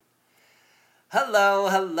Hello,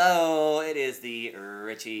 hello. It is the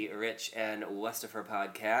Richie Rich and Westifer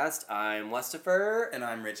podcast. I'm Westifer. And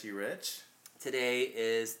I'm Richie Rich. Today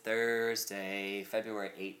is Thursday,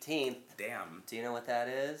 February 18th. Damn. Do you know what that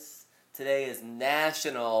is? Today is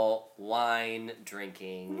National Wine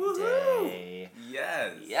Drinking Day.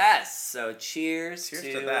 Yes. Yes. So cheers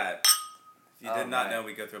to that. If you did not right. know,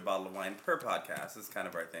 we go through a bottle of wine per podcast. It's kind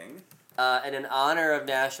of our thing. And in honor of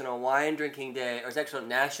National Wine Drinking Day, or it's actually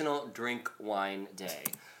National Drink Wine Day.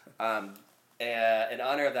 In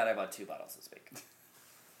honor of that, I bought 2 bottles this week.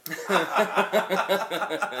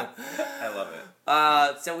 I love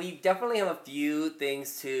it. So we definitely have a few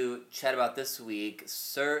things to chat about this week,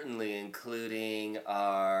 certainly including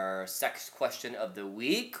our sex question of the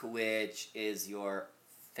week, which is your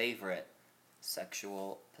favorite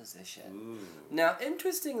sexual position. Ooh. Now,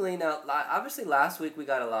 interestingly, obviously last week we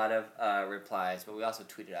got a lot of replies, but we also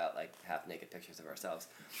tweeted out like half-naked pictures of ourselves.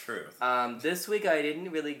 Truth. This week I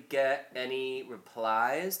didn't really get any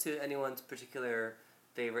replies to anyone's particular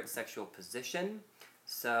favorite sexual position,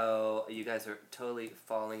 so you guys are totally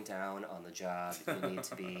falling down on the job. You need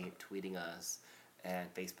to be tweeting us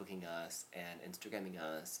and Facebooking us and Instagramming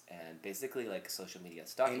us and basically like social media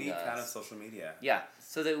stalking us. Any kind of social media. Yeah,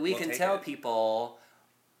 so that we We'll can take tell it. people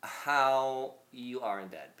how you are in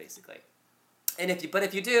bed, basically. And if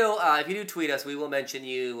you do tweet us, we will mention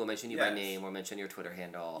you. We'll mention you by Yes. name. We'll mention your Twitter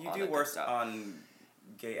handle. You all do that good worse stuff. on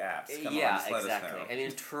gay apps. Come Yeah, on, just let exactly. us know. I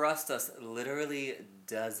mean, trust us. Literally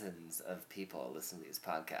dozens of people listen to these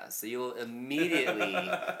podcasts, so you will immediately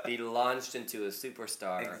be launched into a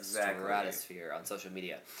superstar Exactly. stratosphere on social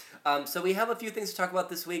media. So we have a few things to talk about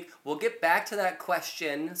this week. We'll get back to that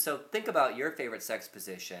question. So think about your favorite sex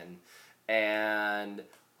position, and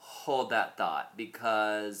hold that thought,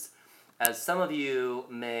 because as some of you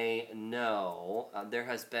may know, there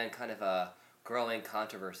has been kind of a growing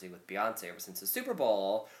controversy with Beyonce ever since the Super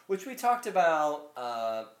Bowl, which we talked about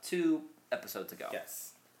 2 episodes ago.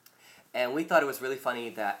 Yes. And we thought it was really funny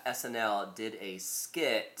that SNL did a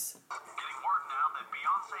skit. Getting word now that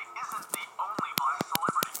Beyonce isn't the only black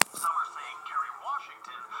celebrity. Some are saying Kerry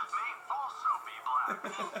Washington may also be black.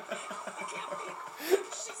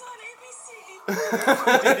 She's on ABC.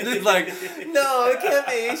 He's like, no, it can't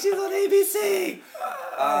be. She's on ABC.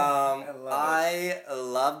 I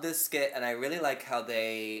love this skit, and I really like how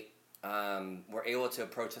they were able to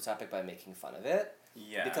approach the topic by making fun of it.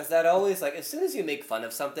 Yeah. Because that always, like, as soon as you make fun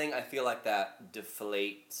of something, I feel like that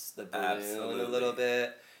deflates the balloon Absolutely. a little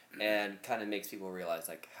bit and kind of makes people realize,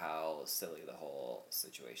 like, how silly the whole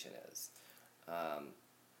situation is.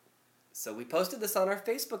 So we posted this on our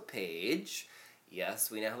Facebook page. Yes,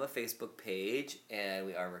 we now have a Facebook page, and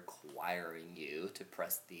we are requiring you to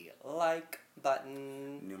press the like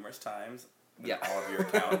button. Numerous times. On Yeah. all of your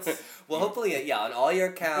accounts. Well, hopefully, on all your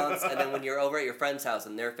accounts, and then when you're over at your friend's house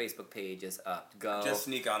and their Facebook page is up, go. Just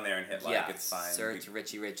sneak on there and hit like. It's fine. Search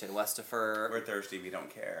Richie Rich and Westifer. We're thirsty. We don't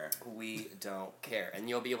care. We don't care. And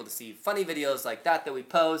you'll be able to see funny videos like that we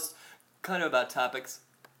post, kind of about topics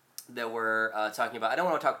that we're talking about. I don't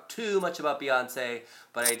want to talk too much about Beyonce,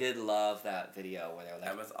 but I did love that video where they were like,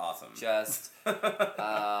 That was awesome. just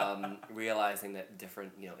realizing that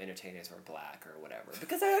different entertainers were black or whatever,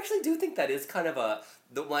 because I actually do think that is kind of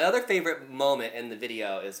my other favorite moment in the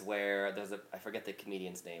video is where there's I forget the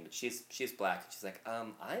comedian's name, but she's black, and she's like,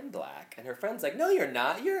 I'm black, and her friend's like, no, you're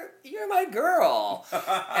not, you're my girl.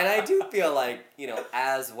 And I do feel like,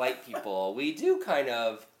 as white people, we do kind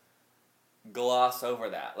of gloss over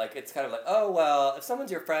that. Like, it's kind of like, oh, well, if someone's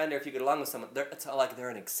your friend or if you get along with someone, it's like they're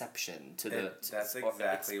an exception to the... That's or-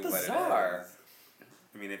 exactly it's what bizarre. it is.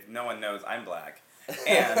 I mean, if no one knows, I'm black.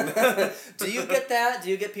 And... Do you get that? Do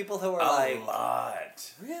you get people who are like... A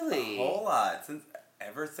lot. Really? A whole lot.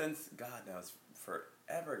 Ever since, God knows,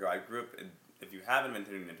 forever ago. I grew up, if you haven't been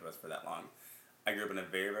tuning into us for that long, I grew up in a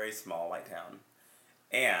very, very small white town.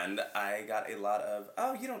 And I got a lot of,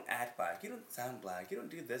 oh, you don't act black, you don't sound black, you don't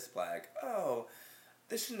do this black. Oh,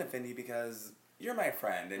 this shouldn't offend you because you're my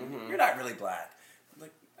friend and you're not really black. I'm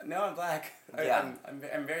like, no, I'm black. Yeah.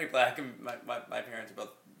 I'm very black, and my parents are both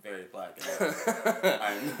very black.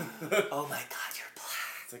 And Oh my God, you're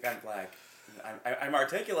black. it's like, I'm black. I'm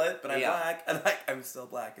articulate, but I'm black, and I'm still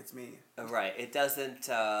black. It's me. Right. It doesn't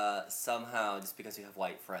somehow, just because you have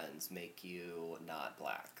white friends, make you not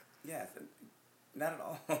black. Yeah, not at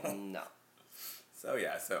all. No. So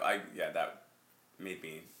that made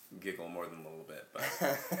me giggle more than a little bit.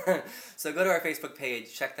 But So go to our Facebook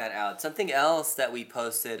page, check that out. Something else that we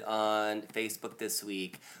posted on Facebook this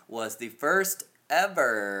week was the first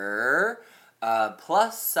ever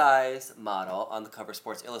plus size model on the cover of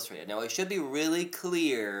Sports Illustrated. Now, it should be really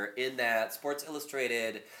clear in that Sports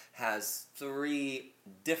Illustrated has 3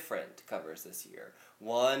 different covers this year.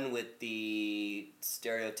 One with the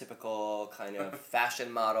stereotypical kind of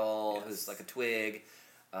fashion model Yes. who's like a twig.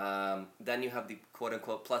 Then you have the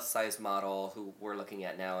quote-unquote plus-size model who we're looking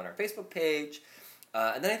at now on our Facebook page.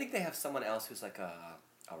 And then I think they have someone else who's like a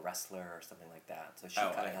wrestler or something like that. So she Oh,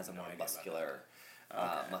 kind I of has a have no more idea about muscular,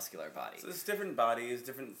 Okay. muscular body. So there's different bodies,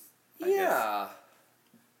 different. I guess. Yeah.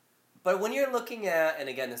 But when you're looking at, and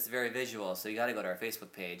again, this is very visual, so you got to go to our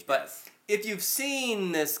Facebook page. But Yes. if you've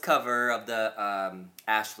seen this cover of the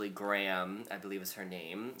Ashley Graham, I believe is her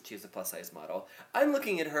name, she's a plus-size model. I'm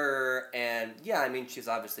looking at her, and yeah, I mean, she's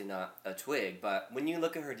obviously not a twig, but when you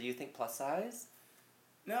look at her, do you think plus-size?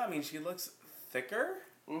 No, I mean she looks thicker.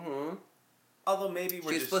 Mm-hmm. Although maybe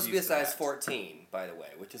we're She's just supposed to be a used size that. 14, by the way,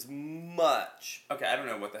 which is much. Okay, I don't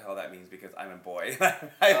know what the hell that means because I'm a boy.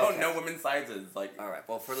 I don't Okay. know women's sizes. Like, All right,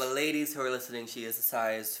 well, for the ladies who are listening, she is a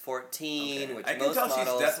size 14, okay. which I can most tell models...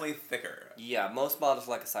 she's definitely thicker. Yeah, most models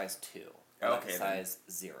are like a size 2. Or like Okay, a then. size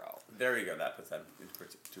 0. There you go. That puts that into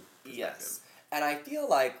perspective. Yes. And I feel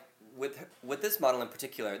like with this model in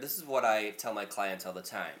particular, this is what I tell my clients all the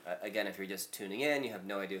time. Again, if you're just tuning in, you have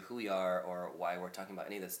no idea who we are or why we're talking about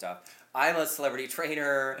any of this stuff. I'm a celebrity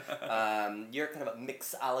trainer. You're kind of a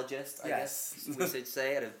mixologist, I Yes. guess we should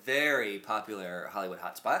say, at a very popular Hollywood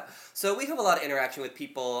hotspot. So we have a lot of interaction with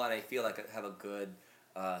people, and I feel like I have a good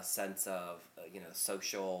sense of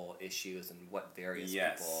social issues and what various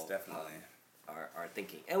Yes, people definitely. are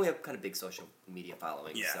thinking. And we have kind of big social media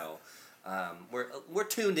following, Yeah. so we're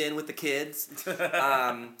tuned in with the kids.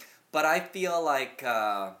 But I feel like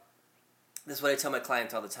this is what I tell my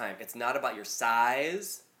clients all the time. It's not about your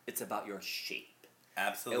size, it's about your shape.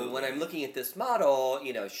 Absolutely. And when I'm looking at this model,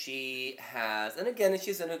 she has, and again,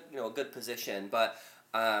 she's in a good position, but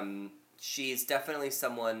she's definitely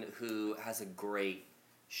someone who has a great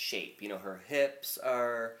shape. Her hips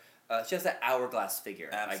are, she has that hourglass figure,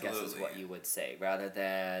 I guess is Absolutely. what you would say, rather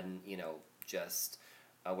than, just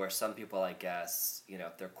where some people, I guess,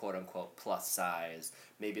 if they're quote-unquote plus size,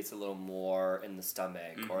 maybe it's a little more in the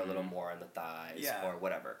stomach or a little more in the thighs Yeah. or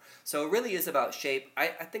whatever. So it really is about shape. I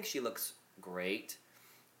think she looks great.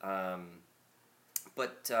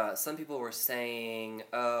 But some people were saying,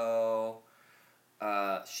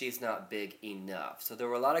 she's not big enough. So there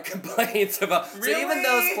were a lot of complaints about... So even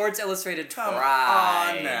though Really? Sports Illustrated Come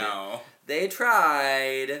tried... on now. They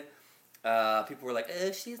tried. People were like,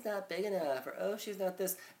 oh, she's not big enough, or oh, she's not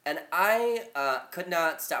this. And I could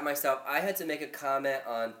not stop myself. I had to make a comment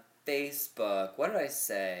on Facebook. What did I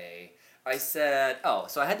say? I said,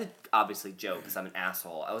 so I had to obviously joke because I'm an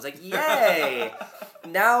asshole. I was like, yay!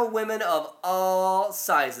 Now women of all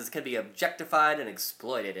sizes can be objectified and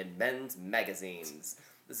exploited in men's magazines.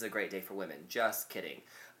 This is a great day for women. Just kidding.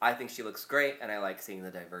 I think she looks great, and I like seeing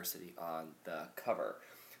the diversity on the cover.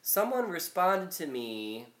 Someone responded to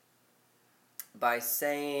me by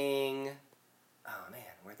saying, oh man,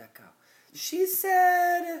 where'd that go? She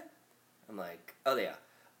said, I'm like, oh yeah.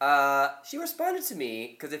 She responded to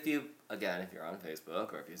me, because if you're on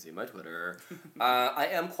Facebook or if you see my Twitter, I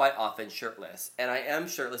am quite often shirtless. And I am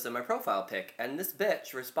shirtless in my profile pic. And this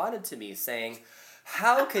bitch responded to me saying,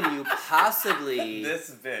 how can you possibly... This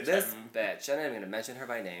bitch. This bitch, I'm not even going to mention her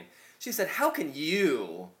by name. She said, how can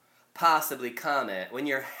you possibly comment when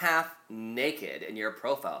you're half naked in your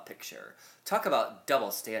profile picture? Talk about double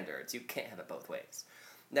standards. You can't have it both ways.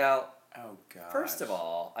 Now, Oh god. first of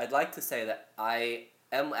all, I'd like to say that I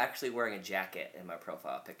am actually wearing a jacket in my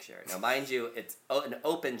profile picture. Now, mind you, it's an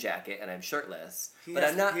open jacket and I'm shirtless, but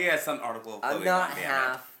I'm not. He has some article. Of I'm clothing not on, damn it.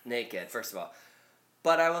 half naked. First of all,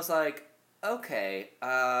 but I was like, okay.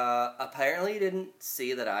 Apparently, you didn't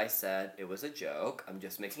see that I said it was a joke. I'm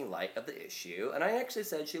just making light of the issue, and I actually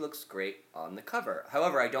said she looks great on the cover.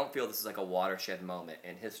 However, I don't feel this is like a watershed moment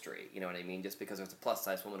in history. You know what I mean? Just because there's a plus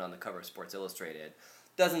size woman on the cover of Sports Illustrated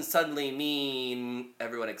doesn't suddenly mean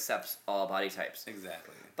everyone accepts all body types.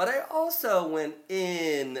 Exactly. But I also went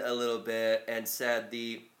in a little bit and said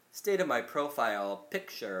the state of my profile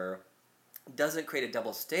picture doesn't create a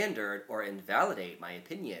double standard or invalidate my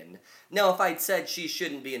opinion. Now, if I'd said she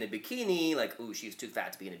shouldn't be in a bikini, like, ooh, she's too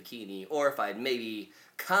fat to be in a bikini, or if I'd maybe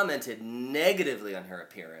commented negatively on her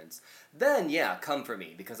appearance, then yeah, come for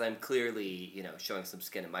me, because I'm clearly, showing some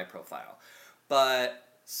skin in my profile. But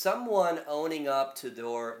someone owning up to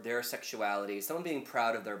their sexuality, someone being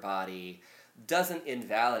proud of their body, doesn't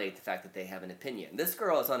invalidate the fact that they have an opinion. This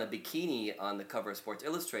girl is on a bikini on the cover of Sports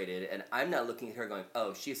Illustrated, and I'm not looking at her going,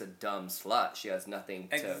 oh, she's a dumb slut. She has nothing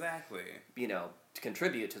to, Exactly. to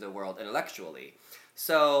contribute to the world intellectually.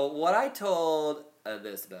 So what I told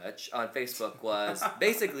this bitch on Facebook was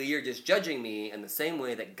basically you're just judging me in the same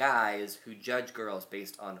way that guys who judge girls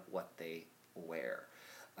based on what they wear.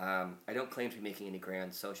 I don't claim to be making any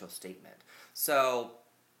grand social statement. So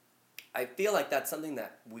I feel like that's something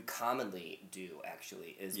that we commonly do,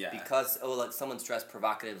 actually, is because, like someone's dressed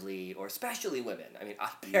provocatively, or especially women. I mean,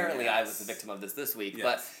 apparently I was the victim of this week,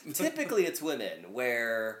 but typically it's women,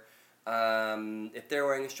 where if they're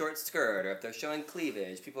wearing a short skirt, or if they're showing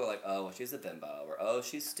cleavage, people are like, oh, well, she's a bimbo, or oh,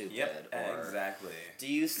 she's stupid. Yep, or, exactly. Do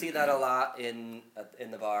you see that a lot in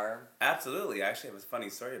the bar? Absolutely. Actually, I have a funny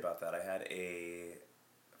story about that. I had a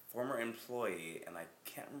former employee, and I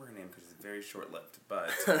can't remember her name because it's very short-lived, but...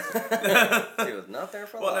 She was not there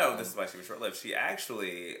for long. long. No, this is why she was short-lived. She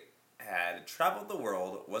actually had traveled the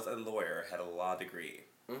world, was a lawyer, had a law degree.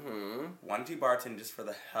 Mm-hmm. Wanted to bartend just for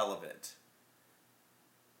the hell of it.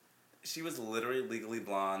 She was literally legally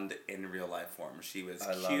blonde in real life form. She was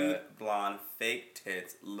cute, blonde, fake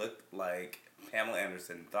tits, looked like Pamela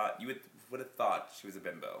Anderson. You would have thought she was a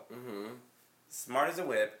bimbo. Mm-hmm. Smart as a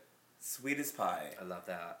whip. Sweet as pie. I love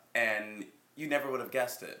that. And you never would have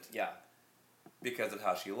guessed it. Yeah. Because of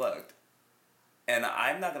how she looked. And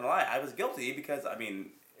I'm not going to lie, I was guilty because, I mean,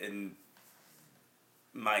 in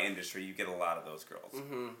my industry, you get a lot of those girls.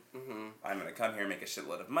 Mm-hmm. Mm-hmm. I'm going to come here and make a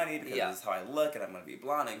shitload of money because this is how I look, and I'm going to be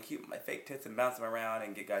blonde and cute with my fake tits and bounce them around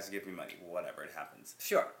and get guys to give me money. Whatever, it happens.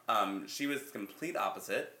 Sure. She was complete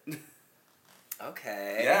opposite.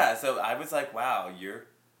 Okay. Yeah, so I was like, wow, you're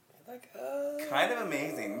like, kind of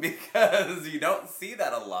amazing because you don't see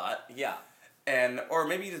that a lot. Yeah. Or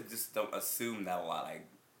maybe you just don't assume that a lot, I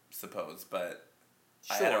suppose, but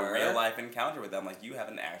sure. I had a real life encounter with them. Like, you have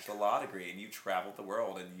an actual law degree and you traveled the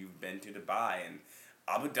world and you've been to Dubai and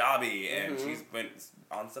Abu Dhabi and she's went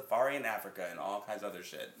on safari in Africa and all kinds of other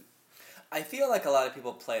shit. I feel like a lot of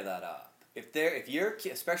people play that up. If you're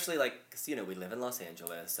cute, especially like, 'cause, you know, we live in Los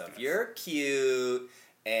Angeles, so if you're cute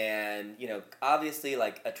and, you know, obviously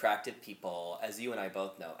like attractive people, as you and I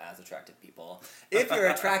both know as attractive people, if you're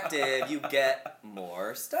attractive, you get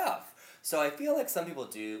more stuff. So I feel like some people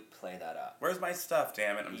do play that up. Where's my stuff,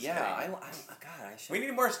 damn it? I'm just kidding. I should. We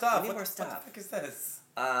need more stuff. We need more stuff. What the fuck is this?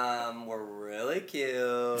 We're really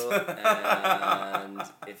cute, and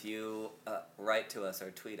if you write to us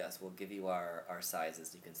or tweet us, we'll give you our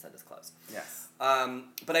sizes. You can send us clothes. Yes.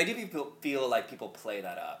 But I do feel like people play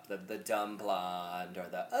that up, the dumb blonde or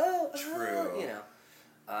the True. You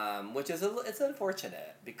know, which is it's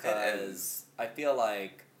unfortunate because I feel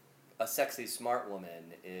like a sexy smart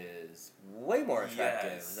woman is way more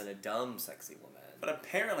attractive than a dumb sexy woman. But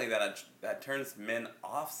apparently that turns men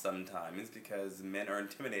off sometimes because men are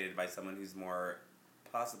intimidated by someone who's more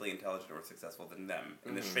possibly intelligent or successful than them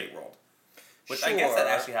in the straight world. Which I guess that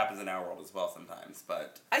actually happens in our world as well sometimes,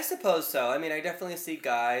 but... I suppose so. I mean, I definitely see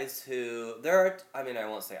guys who... I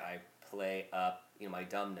won't say I play up, you know, my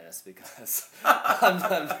dumbness because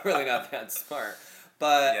I'm really not that smart.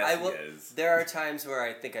 But there are times where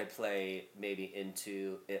I think I play maybe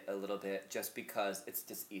into it a little bit just because it's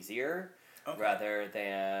just easier. Okay. Rather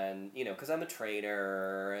than, you know, because I'm a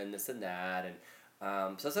trainer and this and that.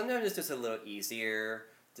 And so sometimes it's just a little easier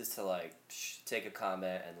just to, like, take a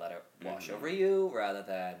comment and let it wash over you rather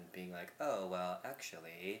than being like, oh, well,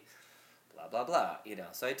 actually, blah, blah, blah. You know,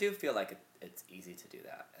 so I do feel like it's easy to do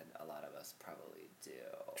that. And a lot of us probably do.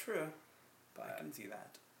 True. But I can see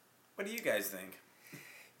that. What do you guys think?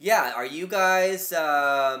 Yeah, are you guys...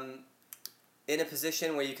 in a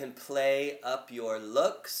position where you can play up your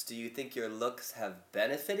looks? Do you think your looks have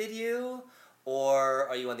benefited you? Or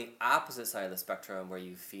are you on the opposite side of the spectrum where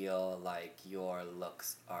you feel like your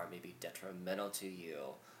looks are maybe detrimental to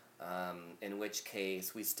you? In which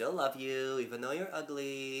case, we still love you, even though you're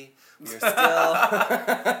ugly. You're still...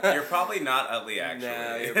 You're probably not ugly, actually.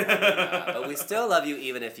 No, you're probably not. But we still love you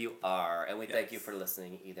even if you are, and we thank you for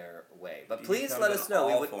listening either way. But please let us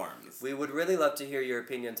know. We would really love to hear your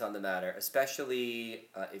opinions on the matter, especially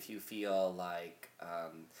if you feel like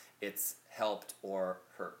it's helped or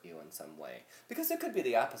hurt you in some way. Because it could be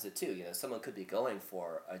the opposite, too. You know, someone could be going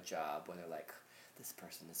for a job where they're like, this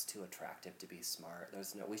person is too attractive to be smart.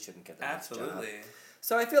 We shouldn't give them this job. Absolutely.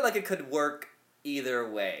 So I feel like it could work either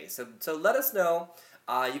way. So let us know.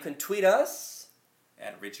 You can tweet us.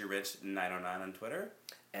 At RichieRich909 on Twitter.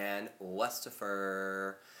 And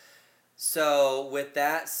Westifer. So with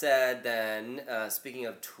that said then, speaking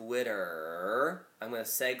of Twitter, I'm going to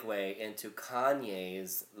segue into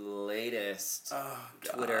Kanye's latest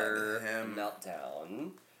Twitter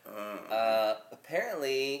meltdown.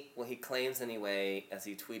 Apparently, well, he claims anyway, as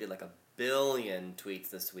he tweeted like 1 billion tweets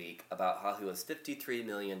this week about how he was $53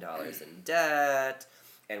 million in debt,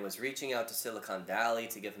 and was reaching out to Silicon Valley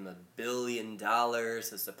to give him $1 billion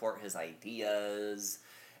to support his ideas,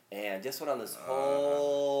 and just went on this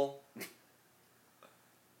whole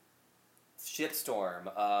shitstorm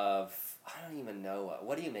of, I don't even know,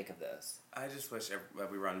 what do you make of this? I just wish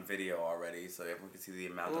we were on video already so everyone could see the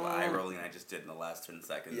amount of eye rolling I just did in the last 10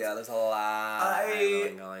 seconds. Yeah, there's a lot of eye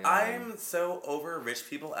rolling going on. I'm so over rich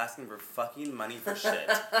people asking for fucking money for shit.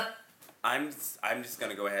 I'm just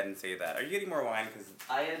gonna go ahead and say that. Are you getting more wine? Because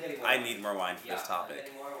I am getting more I wine. need more wine for this topic. I'm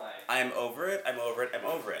getting more wine. I'm over it. I'm over it. I'm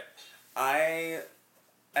over it.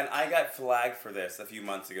 I got flagged for this a few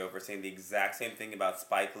months ago for saying the exact same thing about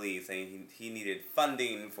Spike Lee, saying he needed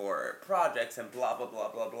funding for projects and blah, blah, blah,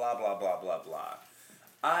 blah, blah, blah, blah, blah, blah.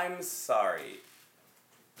 I'm sorry.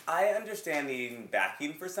 I understand needing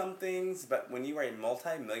backing for some things, but when you are a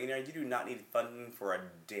multi-millionaire, you do not need funding for a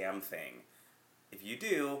damn thing. If you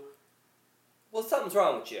do, well, something's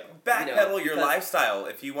wrong with you. Backpedal your lifestyle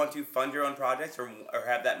if you want to fund your own projects or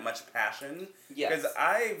have that much passion. Yes. Because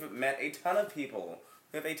I've met a ton of people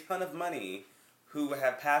who have a ton of money who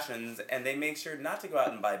have passions, and they make sure not to go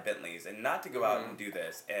out and buy Bentleys and not to go out and do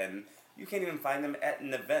this. And you can't even find them at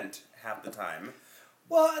an event half the time.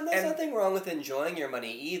 Well, and there's nothing wrong with enjoying your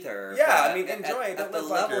money either. Yeah, I mean, enjoy it. Don't look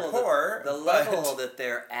like you're poor. The level that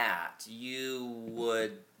they're at, you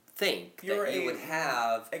would think that you would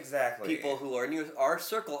have people who are in our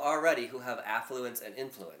circle already who have affluence and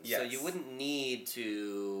influence. Yes. So you wouldn't need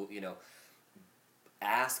to,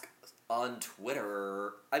 ask on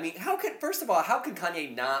Twitter. I mean, first of all, how can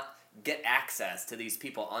Kanye not get access to these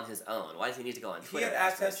people on his own? Why does he need to go on Twitter? He had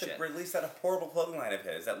access to release that horrible clothing line of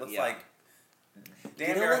his that looks like damn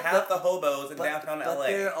You know near what? half the hobos in downtown LA. But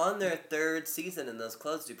they're on their third season and those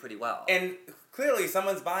clothes do pretty well. And clearly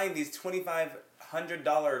someone's buying these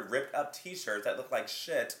 $2,500 ripped up t-shirts that look like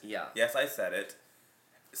shit. Yeah. Yes, I said it.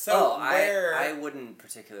 So I wouldn't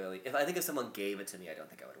particularly. If someone gave it to me, I don't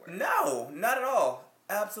think I would wear it. No, not at all.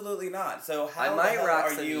 Absolutely not. So how the hell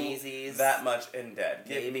are you Yeezys. that much in debt?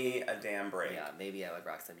 Give Maybe. me a damn break. Yeah, maybe I would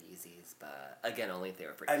rock some Yeezys, but again, only if they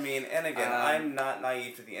were free. I mean, and again, I'm not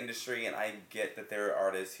naive to the industry, and I get that there are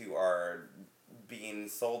artists who are being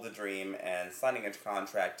sold the dream and signing a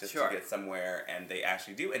contract just to get somewhere, and they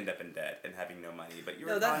actually do end up in debt and having no money. But you're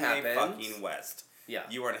Kanye fucking West. Yeah.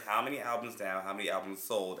 You are in how many albums now, how many albums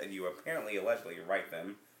sold, and you apparently, allegedly, write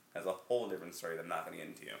them. That's a whole different story that I'm not going to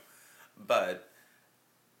get into. But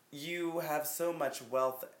you have so much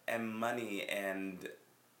wealth and money, and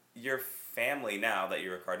your family, now that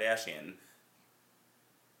you're a Kardashian,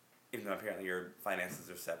 even though apparently your finances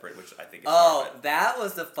are separate, which I think is that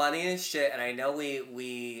was the funniest shit, and I know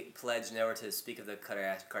we pledged never to speak of the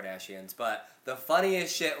Kardashians, but the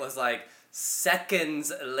funniest shit was like,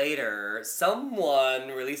 seconds later, someone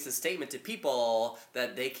released a statement to people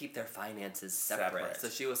that they keep their finances separate. So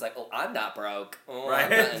she was like, "Oh, I'm not broke." Oh, right? I'm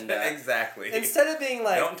not in debt. Exactly. Instead of being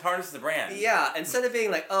like, don't tarnish the brand. Yeah. Instead of being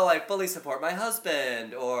like, "Oh, I fully support my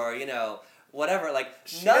husband," or whatever. Like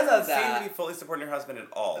she none of seem that. To be fully supporting her husband at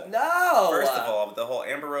all. No. First of all, the whole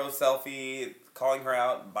Amber Rose selfie, calling her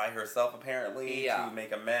out by herself apparently to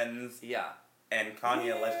make amends. Yeah. And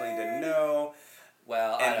Kanye allegedly didn't know.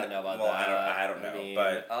 Well, I don't know about that. I don't know,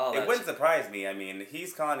 but it wouldn't surprise me. I mean,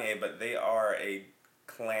 he's Kanye, but they are a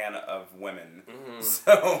clan of women. Mm-hmm.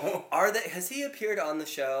 So has he appeared on the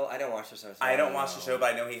show? I don't watch the show. So I don't watch the show,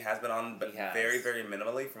 but I know he has been on, but very, very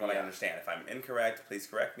minimally from what I understand. If I'm incorrect, please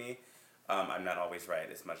correct me. I'm not always right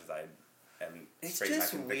as much as I am. It's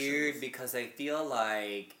just weird because I feel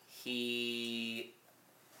like he,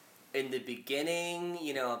 in the beginning,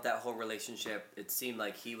 of that whole relationship, it seemed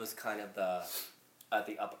like he was kind of at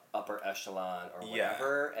the upper echelon or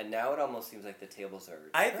whatever, and now it almost seems like the tables are...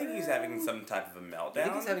 I think he's having some type of a meltdown. You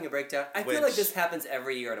think he's having a breakdown? I feel like this happens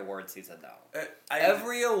every year at award season, though.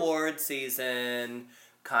 Every award season,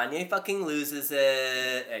 Kanye fucking loses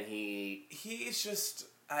it, and he's just...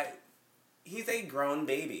 He's a grown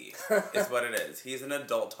baby, is what it is. He's an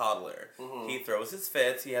adult toddler. Mm-hmm. He throws his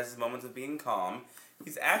fits, he has his moments of being calm.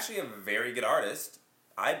 He's actually a very good artist.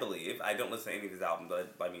 I believe. I don't listen to any of his albums,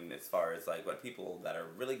 but I mean, as far as like what people that are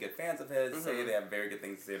really good fans of his say, they have very good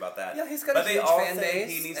things to say about that. Yeah, he's got a huge fan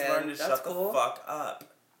base. He needs to learn to shut the fuck up.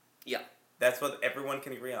 Yeah. That's what everyone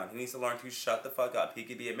can agree on. He needs to learn to shut the fuck up. He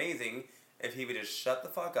could be amazing if he would just shut the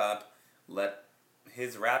fuck up, let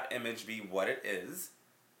his rap image be what it is.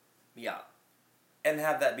 Yeah. And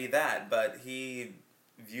have that be that. But he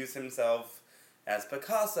views himself as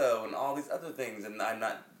Picasso and all these other things, and I'm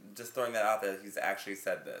not just throwing that out there. He's actually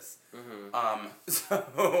said this. Mm-hmm.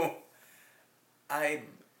 So I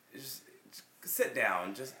just sit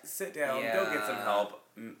down. Just sit down. Yeah. Go get some help.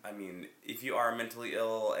 I mean, if you are mentally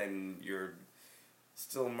ill and you're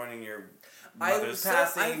still mourning your mother's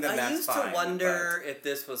passing, then I that's used fine. to wonder if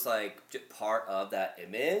this was like part of that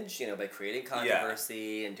image, by creating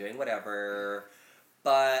controversy and doing whatever.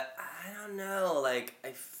 But I don't know. Like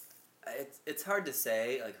it's hard to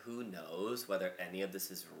say. Like who knows whether any of this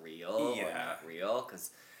is real or not real?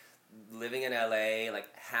 Because living in LA, like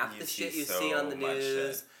half the shit you see on the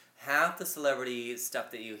news. Half the celebrity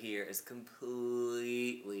stuff that you hear is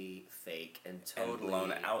completely fake and totally and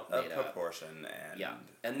blown out of made proportion, and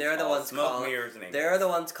and they're the ones they're the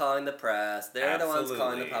ones calling the press. They're the ones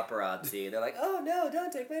calling the paparazzi. They're like, "Oh no,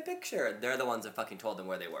 don't take my picture." They're the ones that fucking told them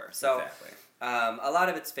where they were. So, a lot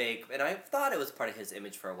of it's fake, and I thought it was part of his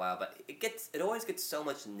image for a while, but it always gets so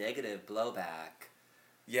much negative blowback.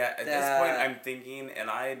 Yeah, at this point, I'm thinking, and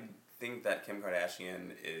I think that Kim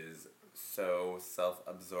Kardashian is so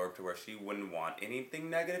self-absorbed to where she wouldn't want anything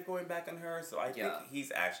negative going back on her, so I think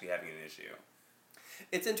he's actually having an issue.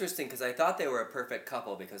 It's interesting because I thought they were a perfect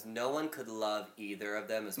couple because no one could love either of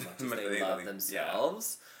them as much as they love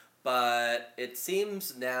themselves. But it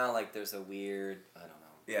seems now like there's a weird, I don't know.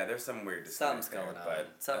 Yeah, there's some weird something's going on.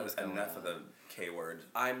 But something's going enough of the K word.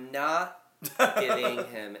 I'm not giving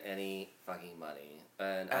him any fucking money.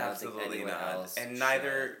 And I don't think anyone else and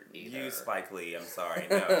neither you, Spike Lee. I'm sorry.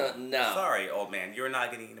 No. No. Sorry, old man. You're not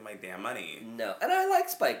getting into my damn money. No. And I like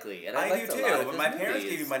Spike Lee. And I do too. But my parents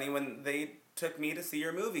gave you money when they took me to see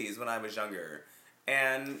your movies when I was younger.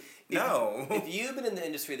 And if you've been in the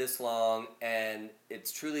industry this long and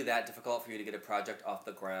it's truly that difficult for you to get a project off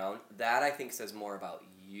the ground, that I think says more about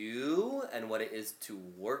you and what it is to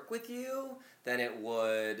work with you than it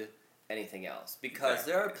would anything else. Because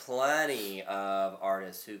there are plenty of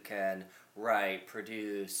artists who can write,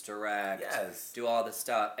 produce, direct, do all this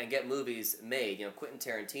stuff, and get movies made. Quentin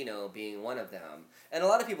Tarantino being one of them. And a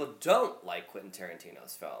lot of people don't like Quentin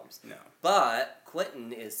Tarantino's films. No. But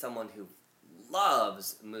Quentin is someone who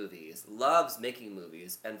loves movies, loves making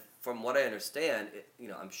movies, and from what I understand,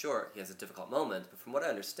 I'm sure he has a difficult moment, but from what I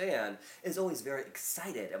understand, is always very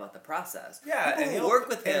excited about the process. Yeah, people who work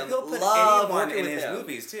with him he'll put love anyone working in with his him.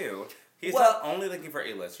 movies too. He's not only looking for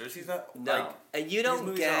A-listers. He's not and you don't his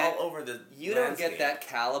movies get are all over the don't get that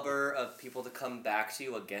caliber of people to come back to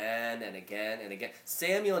you again and again and again.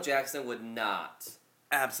 Samuel Jackson would not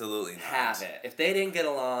absolutely not have it if they didn't get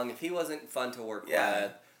along. If he wasn't fun to work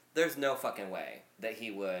with, there's no fucking way that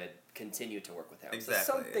he would continue to work with him. Exactly.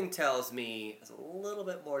 So something tells me it's a little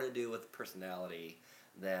bit more to do with personality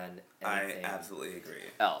than anything I absolutely agree.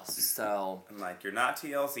 else. So I'm like, you're not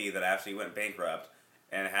TLC that actually went bankrupt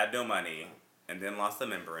and had no money and then lost a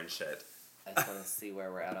member and shit. I just want to see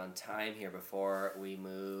where we're at on time here before we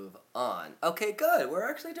move on. Okay, good. We're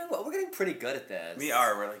actually doing well. We're getting pretty good at this. We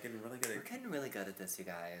are. We're getting really good. We're getting really good at this, you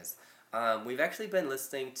guys. We've actually been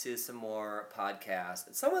listening to some more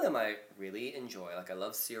podcasts. Some of them I really enjoy. Like I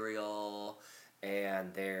love Serial,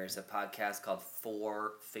 and there's a podcast called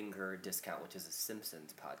Four Finger Discount, which is a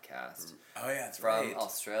Simpsons podcast. Oh yeah, it's from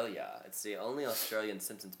Australia. It's the only Australian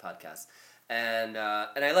Simpsons podcast, and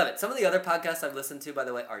I love it. Some of the other podcasts I've listened to, by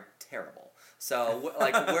the way, are terrible. So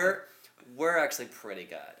we're actually pretty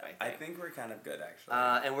good, I think. we're kind of good, actually.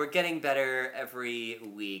 And we're getting better every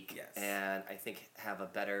week. Yes. And I think have a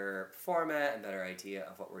better format and better idea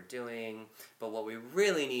of what we're doing. But what we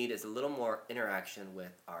really need is a little more interaction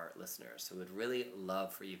with our listeners. So we'd really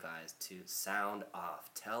love for you guys to sound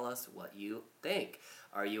off. Tell us what you think.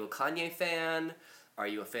 Are you a Kanye fan? Are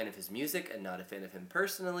you a fan of his music and not a fan of him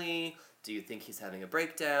personally? Do you think he's having a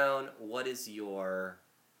breakdown? What is your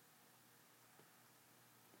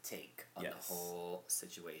take on the whole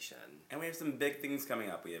situation? And we have some big things coming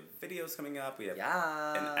up. We have videos coming up. We have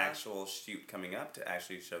an actual shoot coming up to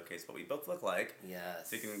actually showcase what we both look like. Yes.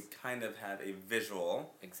 So you can kind of have a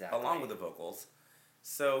visual exactly along with the vocals.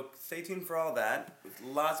 So stay tuned for all that.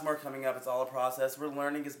 Lots more coming up. It's all a process. We're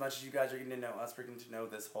learning as much as you guys are getting to know us. We're getting to know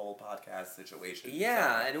this whole podcast situation.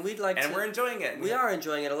 Yeah, and we'd like and we're enjoying it. We are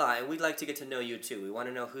enjoying it a lot, and we'd like to get to know you too. We want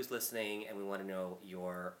to know who's listening, and we want to know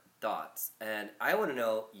your thoughts. And I want to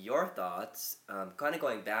know your thoughts, kind of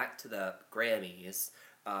going back to the Grammys.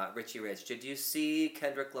 Richie Rich, did you see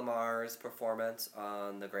Kendrick Lamar's performance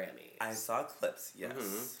on the Grammys? I saw clips, yes.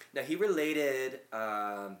 Mm-hmm. Now, he related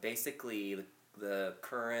basically the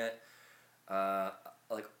current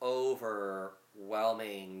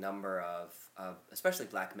overwhelming number of especially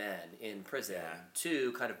black men in prison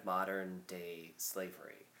to kind of modern day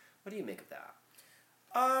slavery. What do you make of that?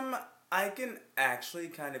 I can actually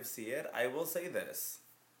kind of see it. I will say this,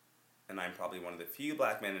 and I'm probably one of the few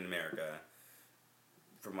black men in America,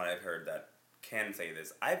 from what I've heard, that can say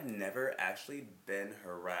this. I've never actually been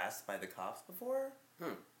harassed by the cops before.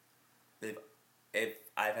 They've if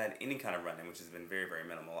I've had any kind of run-in, which has been very, very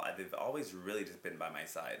minimal, they've always really just been by my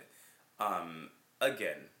side.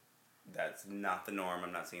 Again, that's not the norm.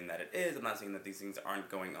 I'm not saying that it is. I'm not saying that these things aren't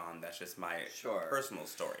going on. That's just my Sure. personal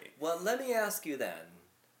story. Well, let me ask you then,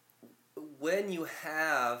 when you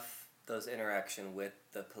have those interaction with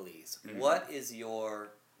the police, what is your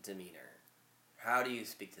demeanor? How do you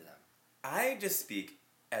speak to them? I just speak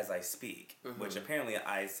as I speak, which apparently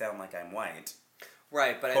I sound like I'm white.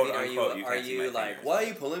 Right, but Quote, I mean, unquote, you are can't see you my like, fingers, why are but-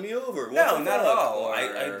 you pulling me over? What No, the not at fuck? all. Or-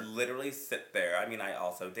 I literally sit there. I mean, I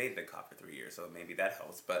also dated a cop for 3 years, so maybe that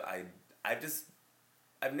helps. But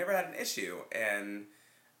I've never had an issue, and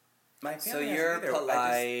my So family you're hasn't either.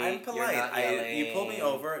 polite, I'm you're polite. not You pull me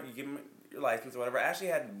yelling. over, you give me your license or whatever. I actually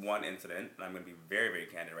had one incident, and I'm going to be very, very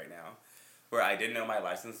candid right now, where I didn't know my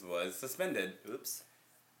license was suspended. Oops.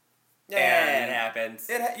 And Yeah, it happens.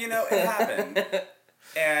 It happened.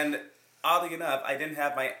 And oddly enough, I didn't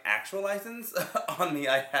have my actual license on me.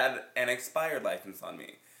 I had an expired license on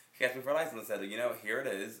me. He asked me for a license and said, here it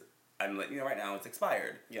is. I'm letting you know right now it's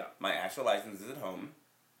expired. Yeah. My actual license is at home.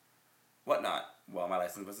 Whatnot. Well, my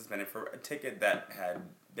license was suspended for a ticket that had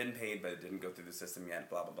been paid, but it didn't go through the system yet.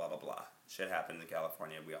 Blah blah blah blah blah. Shit happens in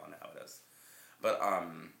California. We all know how it is. But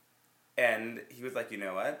and he was like, you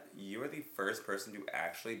know what? You are the first person to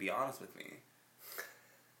actually be honest with me.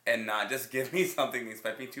 And not just give me something and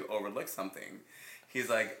expect me to overlook something. He's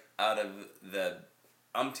like, out of the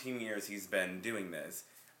umpteen years he's been doing this,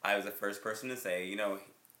 I was the first person to say,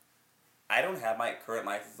 I don't have my current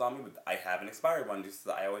license on me, but I have an expired one. Just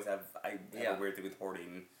I always have, I have a weird thing with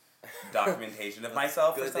hoarding documentation of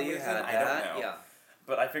myself for Good some that you reason. had I don't that, know. yeah.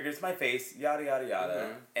 But I figured it's my face, yada, yada,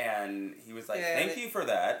 yada. And he was like, Yeah, thank you for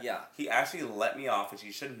that. Yeah. He actually let me off, which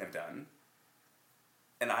he shouldn't have done.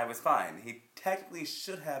 And I was fine. He technically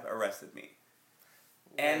should have arrested me.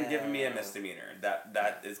 And given me a misdemeanor.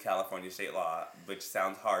 That is California state law, which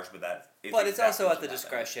sounds harsh, but that is But it's exactly also what at the should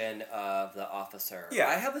happen. discretion of the officer. Yeah.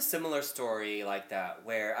 I have a similar story like that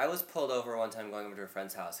where I was pulled over one time going over to a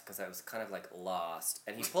friend's house because I was kind of like lost.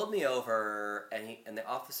 And he pulled me over and the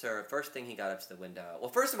officer, first thing he got up to the window. Well,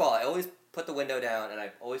 first of all, I always put the window down and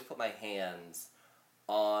I always put my hands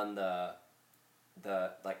on the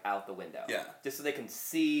like out the window. Yeah. Just so they can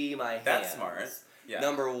see my hands. That's smart. Yeah.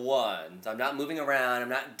 Number one. So I'm not moving around. I'm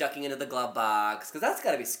not ducking into the glove box because that's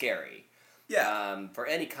got to be scary. Yeah. For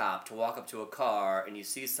any cop to walk up to a car and you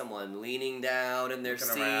see someone leaning down in their Looking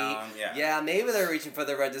seat. around, yeah. Maybe they're reaching for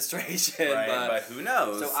the registration. Right, but who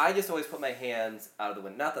knows? So I just always put my hands out of the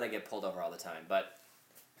window. Not that I get pulled over all the time, but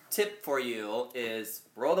tip for you is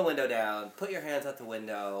roll the window down, put your hands out the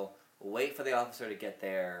window, wait for the officer to get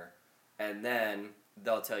there, and then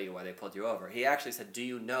they'll tell you why they pulled you over. He actually said, do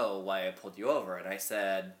you know why I pulled you over? And I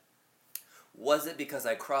said, was it because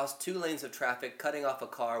I crossed 2 lanes of traffic cutting off a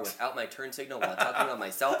car without my turn signal while talking on my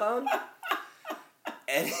cell phone?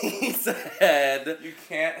 And he said... You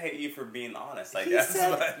can't hate you for being honest, I He guess.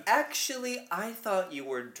 said, but... actually, I thought you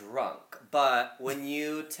were drunk, but when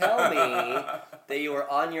you tell me that you were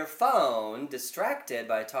on your phone, distracted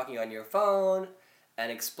by talking on your phone, and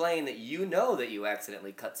explain that you know that you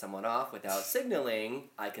accidentally cut someone off without signaling,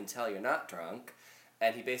 I can tell you're not drunk.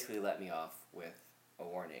 And he basically let me off with a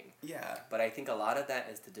warning. Yeah. But I think a lot of that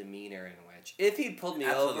is the demeanor in which, if he'd pulled me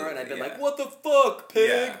over and I'd been Absolutely, like, yeah. what the fuck,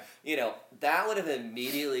 pig? Yeah. That would have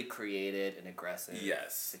immediately created an aggressive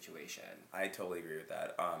Yes. situation. I totally agree with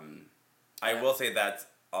that. I will say that's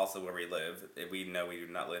also where we live. We know we do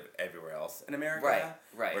not live everywhere else in America.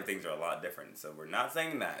 Right. Where things are a lot different. So we're not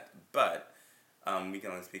saying that. But we can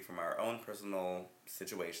only speak from our own personal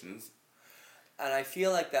situations. And I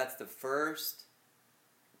feel like that's the first,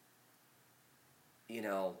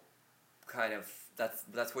 kind of,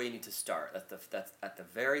 that's where you need to start. That's at the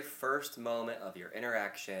very first moment of your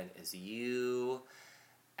interaction is you,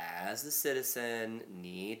 as the citizen,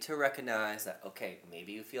 need to recognize that, okay,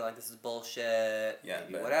 maybe you feel like this is bullshit,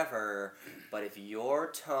 maybe whatever, but if your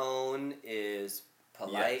tone is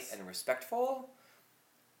polite and respectful...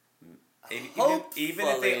 Even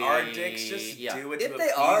if they are dicks, just do it to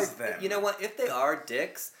appease them. You know what? If they are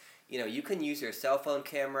dicks, you can use your cell phone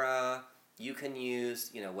camera. You can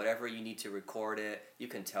use, whatever you need to record it. You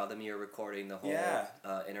can tell them you're recording the whole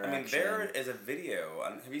interaction. I mean, there is a video.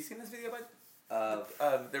 Have you seen this video?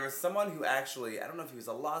 There was someone who actually, I don't know if he was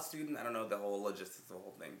a law student. I don't know the whole logistics of the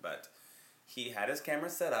whole thing, but he had his camera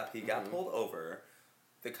set up. He got pulled over.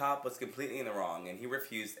 The cop was completely in the wrong, and he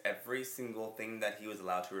refused every single thing that he was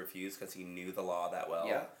allowed to refuse because he knew the law that well.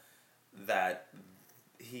 Yeah. That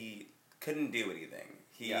he couldn't do anything.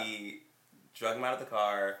 He drug him out of the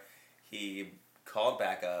car. He called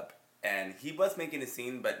backup, and he was making a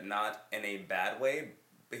scene, but not in a bad way.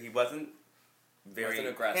 But he wasn't very Wasn't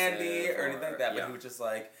aggressive handy or anything like that, but yeah. he was just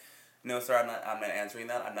like, no, sir, I'm not answering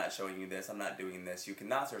that. I'm not showing you this. I'm not doing this. You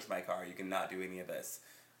cannot search my car. You cannot do any of this.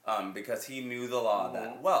 Because he knew the law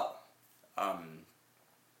that well.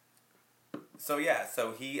 So yeah,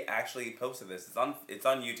 so he actually posted this. It's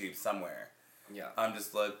on YouTube somewhere. Yeah.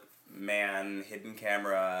 Just look, man, hidden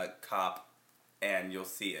camera, cop, and you'll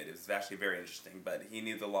see it. It was actually very interesting. But he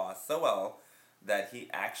knew the law so well that he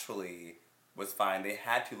actually was fine. They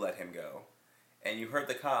had to let him go. And you heard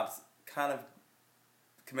the cops kind of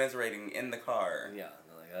commiserating in the car Yeah.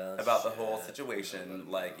 They're like, oh, about shit. the whole situation.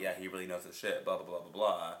 Like, yeah, he really knows his shit, blah, blah, blah, blah,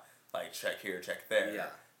 blah. Like, check here, check there. Yeah.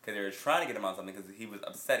 Because they were trying to get him on something because he was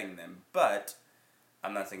upsetting them. But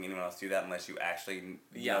I'm not saying anyone else do that unless you actually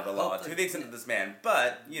know the law to the extent of this man.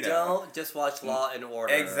 But, you know. Don't just watch Law and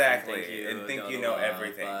Order. Exactly. And think you know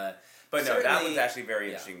everything. But no, that was actually very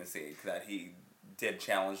interesting to see. That he did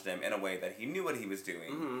challenge them in a way that he knew what he was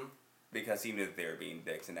doing. Mm-hmm. Because he knew that they were being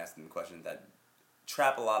dicks and asking questions that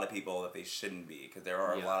trap a lot of people that they shouldn't be. Because there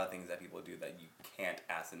are a lot of things that people do that you can't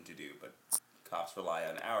ask them to do. But cops rely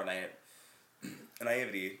on our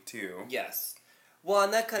naivety too. Yes. Well,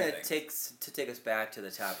 and that kind of take us back to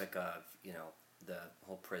the topic of, you know, the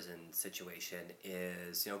whole prison situation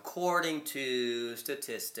is, you know, according to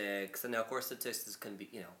statistics, and now of course statistics can be,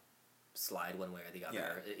 you know, slide one way or the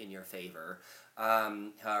other in your favor,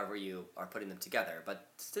 however you are putting them together. But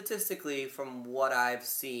statistically, from what I've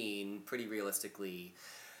seen, pretty realistically,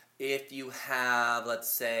 if you have, let's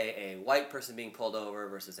say, a white person being pulled over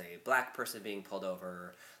versus a black person being pulled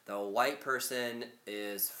over, the white person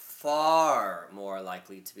is far more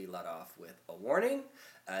likely to be let off with a warning,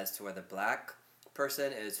 as to where the black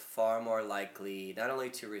person is far more likely not only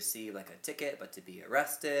to receive like a ticket, but to be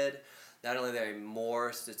arrested. Not only are they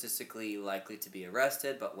more statistically likely to be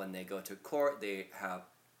arrested, but when they go to court, they have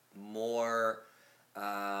more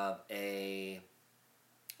a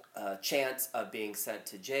chance of being sent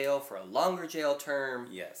to jail for a longer jail term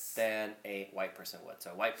than a white person would.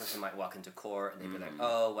 So a white person might walk into court and they'd be like,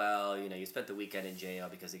 oh, well, you know, you spent the weekend in jail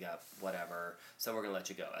because you got whatever, so we're going to let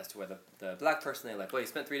you go. As to where the black person, they're like, well, you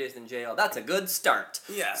spent 3 days in jail. That's a good start.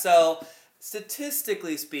 Yeah. So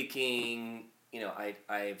statistically speaking, you know,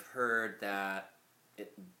 I've heard that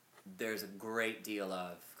there's a great deal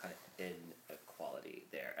of kind of inequality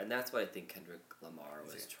there. And that's what I think Kendrick Lamar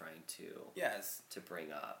was trying to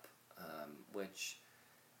bring up, which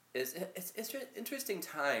is it's an interesting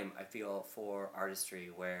time, I feel, for artistry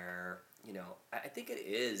where, you know, I think it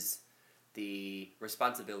is the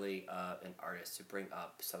responsibility of an artist to bring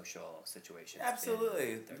up social situations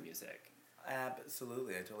in their music.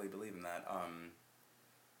 Absolutely. I totally believe in that.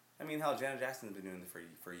 I mean, hell, Janet Jackson's been doing it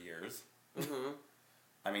for years. Mm-hmm.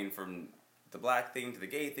 I mean, from the black thing to the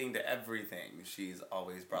gay thing to everything, she's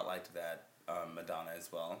always brought light to that. Madonna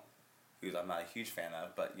as well, who I'm not a huge fan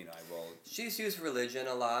of, but, you know, I will... She's used religion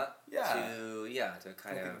a lot to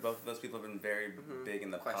kind of... I think both of those people have been very big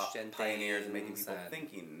in the pioneers and making people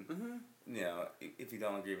thinking. Mm-hmm. You know, if you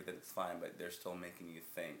don't agree with it, it's fine, but they're still making you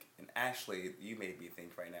think. And actually, you made me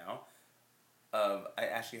think right now. I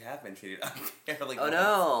actually have been treated unfairly. Oh,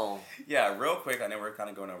 no. Yeah, real quick. I know we're kind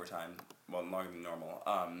of going over time. Well, longer than normal.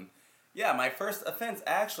 Yeah, my first offense,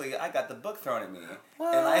 actually, I got the book thrown at me.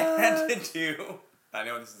 What? And I had to do... I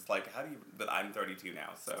know this is like, how do you... But I'm 32 now,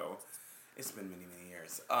 so... It's been many, many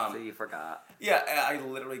years. So you forgot. Yeah, I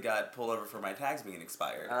literally got pulled over for my tags being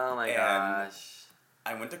expired. Oh, my gosh.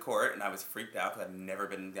 I went to court, and I was freaked out, because I've never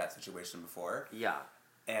been in that situation before. Yeah.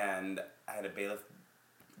 And I had a bailiff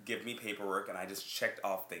give me paperwork, and I just checked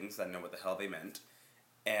off things. I didn't know what the hell they meant.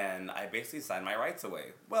 And I basically signed my rights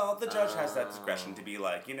away. Well, the judge has that discretion to be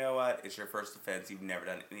like, you know what, it's your first offense, you've never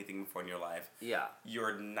done anything before in your life. Yeah.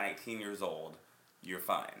 You're 19 years old, you're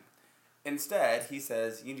fine. Instead, he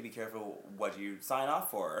says, you need to be careful what you sign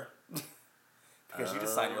off for. Because you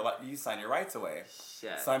just sign your rights away.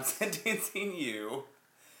 Shit. So I'm sentencing you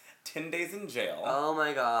 10 days in jail. Oh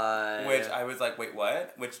my god. Which I was like, wait,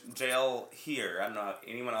 what? Which jail here, I don't know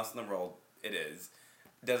anyone else in the world it is,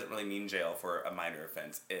 doesn't really mean jail for a minor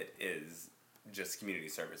offense. It is just community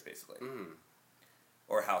service, basically. Mm.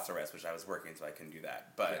 Or house arrest, which I was working, so I couldn't do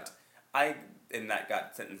that. But that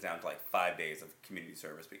got sentenced down to like 5 days of community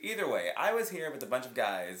service. But either way, I was here with a bunch of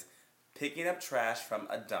guys picking up trash from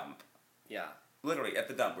a dump. Yeah. Literally, at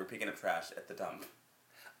the dump. We're picking up trash at the dump.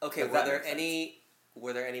 Okay, were there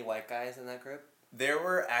any white guys in that group? There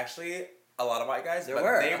were actually a lot of white guys. They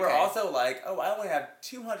were also like, oh, I only have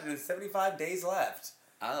 275 days left.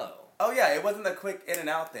 Oh. Oh, yeah, it wasn't a quick in and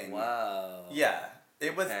out thing. Wow. Yeah.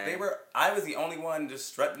 It was, Okay. I was the only one just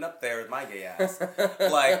strutting up there with my gay ass.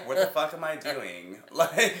 Like, what the fuck am I doing?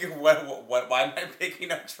 Like, why am I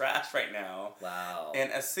picking up trash right now? Wow. In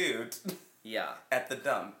a suit Yeah. at the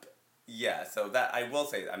dump. Yeah, so that, I will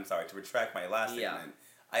say, I'm sorry, to retract my last Yeah. statement,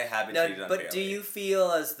 I have been No, treated unfairly. but do you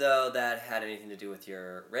feel as though that had anything to do with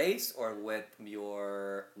your race or with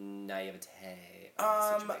your naivete of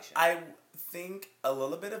the situation? I think a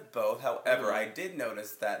little bit of both. However, Mhm. I did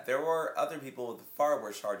notice that there were other people with far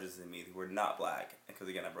worse charges than me who were not black, because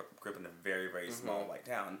again, I grew up in a very, very small Mhm. white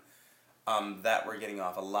town, that were getting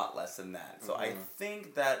off a lot less than that. So I Mhm.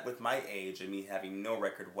 think that with my age and me having no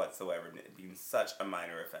record whatsoever, and it being such a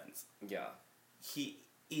minor offense, Yeah. he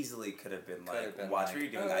easily could have been Could like, have been watch like, what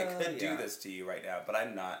you're doing. I could yeah. do this to you right now, but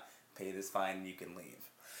I'm not. Pay this fine and you can leave.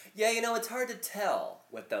 Yeah, it's hard to tell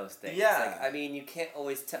with those things. Yeah. Like, I mean, you can't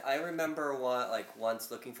always tell. I remember once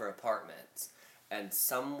looking for apartments, and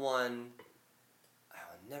someone,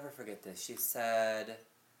 I'll never forget this. She said,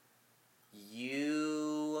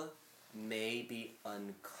 "You may be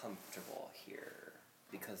uncomfortable here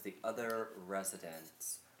because the other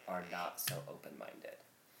residents are not so open-minded."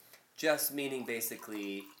 Just meaning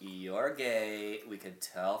basically, you're gay. We could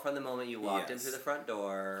tell from the moment you walked in Yes. through the front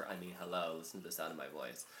door. I mean, hello, listen to the sound of my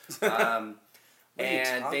voice. What are you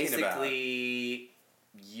And talking basically,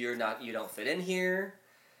 you don't fit in here.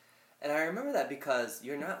 And I remember that because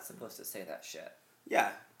you're not supposed to say that shit.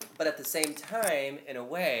 Yeah. But at the same time, in a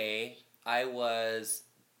way, I was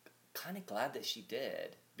kind of glad that she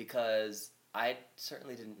did because I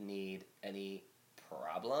certainly didn't need any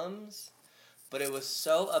problems. But it was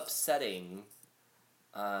so upsetting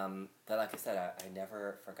that, like I said, I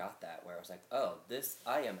never forgot that. Where I was like, oh,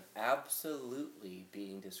 I am absolutely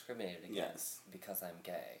being discriminated against because I'm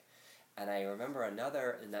gay. And I remember in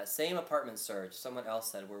that same apartment search, someone else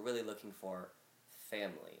said, we're really looking for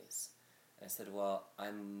families. And I said, well,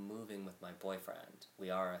 I'm moving with my boyfriend. We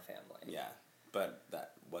are a family. Yeah, but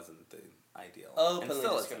that wasn't the ideal. Openly And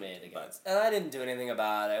still discriminated isn't, but- against. And I didn't do anything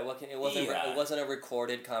about it. It wasn't Yeah. it wasn't a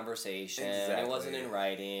recorded conversation. It wasn't in Exactly.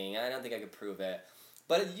 writing. I don't think I could prove it.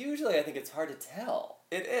 But usually I think it's hard to tell.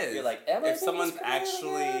 It is. You're like, am I if being someone's discriminated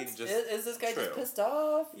actually against? just Is this guy just true. pissed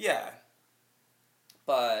off? Yeah.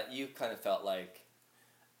 But you kind of felt like,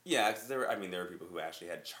 Yeah, because there were people who actually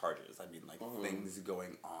had charges. I mean, like, Mhm. things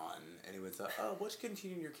going on. And it was like, oh, we'll just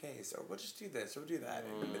continue your case. Or we'll just do this. Or we'll do that.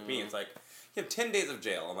 And with me, it's like, you have 10 days of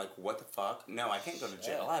jail. I'm like, what the fuck? No, I can't go to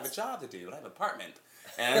jail. I have a job to do. I have an apartment.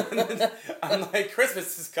 And I'm like,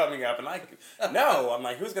 Christmas is coming up. And no. I'm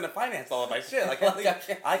like, who's going to finance all of my shit? Like,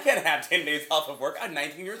 I can't have 10 days off of work. I'm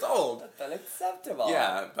 19 years old. that's unacceptable.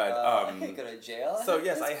 Yeah, but, I can't go to jail. So,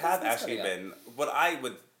 yes, It's I have Christmas actually coming up. been what I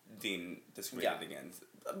would deem discriminated against,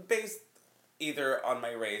 based either on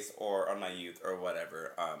my race or on my youth or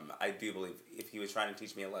whatever. I do believe if he was trying to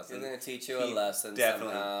teach me a lesson, He's going to teach you a he lesson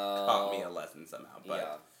definitely somehow. taught me a lesson somehow. But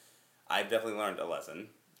Yeah. I've definitely learned a lesson,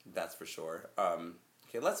 that's for sure.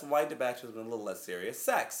 Okay, let's wind it back to something a little less serious.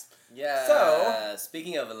 Sex. Yeah. So-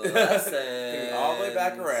 Speaking of lessons. Coming all the way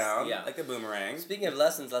back around, Yeah. like a boomerang. Speaking of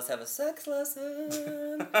lessons, let's have a sex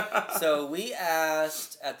lesson. So we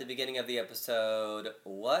asked at the beginning of the episode,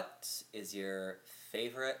 what is your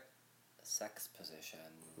favorite sex position?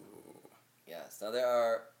 Ooh. Yes. Now there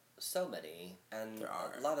are so many, and There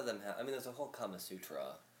are. a lot of them have. I mean, there's a whole Kama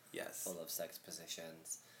Sutra Yes. full of sex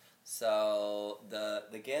positions. So the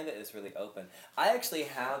gambit is really open. I actually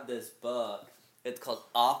have this book. It's called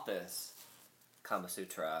Office Kama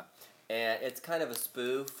Sutra. And it's kind of a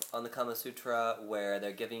spoof on the Kama Sutra where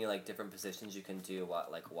they're giving you like different positions you can do while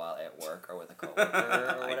at work or with a coworker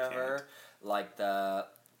or I whatever. Like the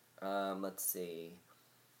let's see.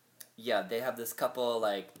 Yeah, they have this couple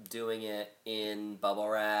like doing it in bubble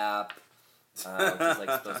wrap, which is like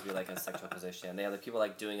supposed to be like a sexual position. They have the people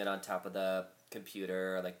like doing it on top of the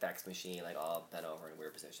computer, like fax machine, like all bent over in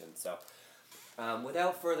weird positions. So,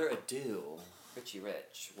 without further ado, Richie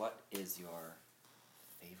Rich, what is your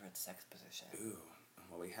favorite sex position? Ooh.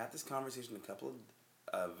 Well, we had this conversation a couple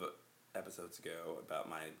of episodes ago about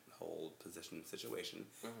my whole position situation.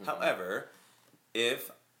 Mhm. However,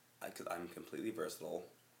 because I'm completely versatile,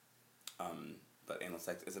 but anal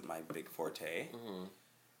sex isn't my big forte. Mm-hmm.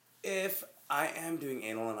 If I am doing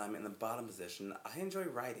anal and I'm in the bottom position, I enjoy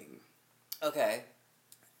writing. Okay.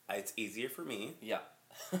 It's easier for me. Yeah.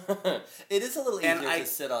 It is a little easier And to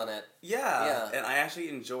sit on it. Yeah. Yeah. And I actually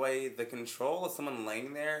enjoy the control of someone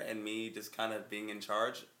laying there and me just kind of being in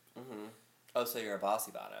charge. Mm-hmm. Oh, so you're a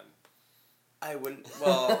bossy bottom. I wouldn't.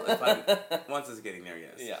 Well, if I'm once it's getting there,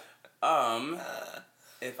 yes. Yeah.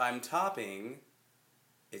 If I'm topping,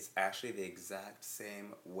 It's actually the exact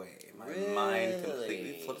same way. My mind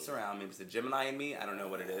completely Really? flips around. Maybe it's the Gemini in me. I don't know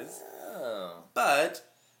what it is. Oh. But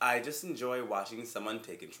I just enjoy watching someone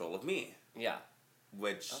take control of me, Yeah.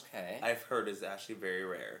 which Okay. I've heard is actually very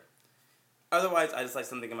rare. Otherwise, I just like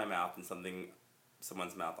something in my mouth and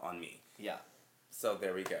someone's mouth on me. Yeah. So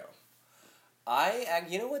there we go.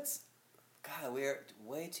 You know what's, God, we're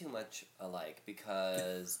way too much alike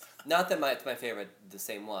because, not that it's my favorite, the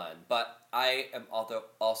same one, but I am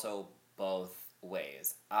also both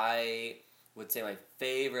ways. I would say my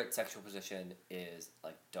favorite sexual position is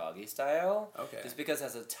like doggy style. Okay. Just because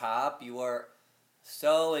as a top, you are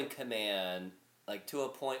so in command, like to a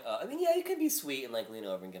point. I mean, yeah, you can be sweet and like lean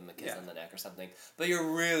over and give them a kiss Yeah. on the neck or something, but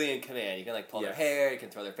you're really in command. You can like pull their Yes. hair, you can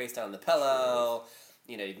throw their face down on the pillow,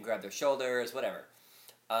 you know, you can grab their shoulders, whatever.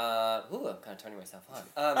 I'm kind of turning myself on.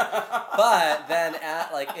 But then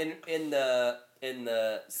in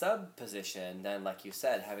the sub position, then like you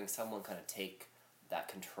said, having someone kind of take that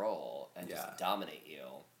control and Yeah. just dominate you,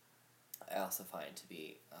 I also find to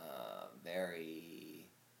be very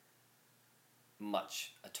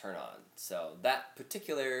much a turn on. So that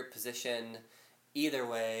particular position, either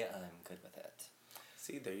way, I'm good with it.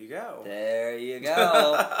 See, there you go. There you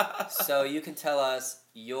go. So you can tell us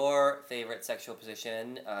your favorite sexual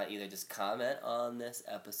position. Either just comment on this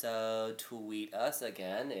episode, tweet us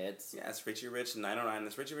again. It's Yeah, it's Richie Rich 909.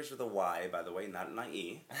 It's Richie Rich with a Y, by the way, not an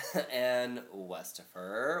IE. and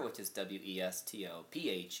Westopher, which is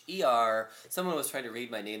Westopher. Someone was trying to read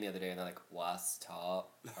my name the other day, and they're like Westopher.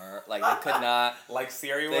 Like they could not. Like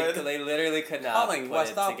Siri They, would? they literally could not Calling put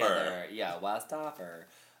it Westopher. together. Yeah, Westopher.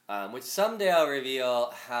 Which someday I'll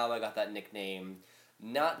reveal how I got that nickname.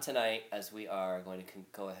 Not tonight, as we are going to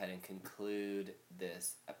go ahead and conclude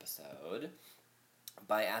this episode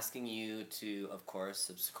by asking you to, of course,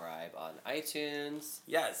 subscribe on iTunes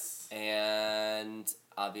Yes. and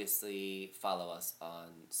obviously follow us on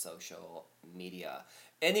social media.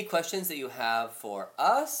 Any questions that you have for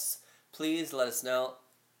us, please let us know.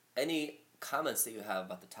 Any comments that you have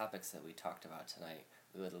about the topics that we talked about tonight,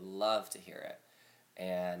 we would love to hear it.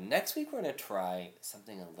 And next week we're going to try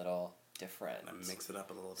something a little different. I'm gonna mix it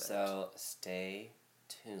up a little bit. So stay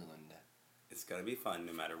tuned. It's gonna be fun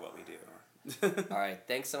no matter what we do. All right,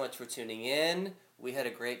 thanks so much for tuning in. We had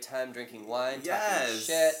a great time drinking wine, talking Yes.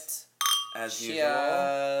 shit. As usual.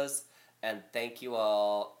 Cheers. And thank you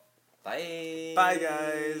all. Bye. Bye,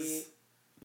 guys.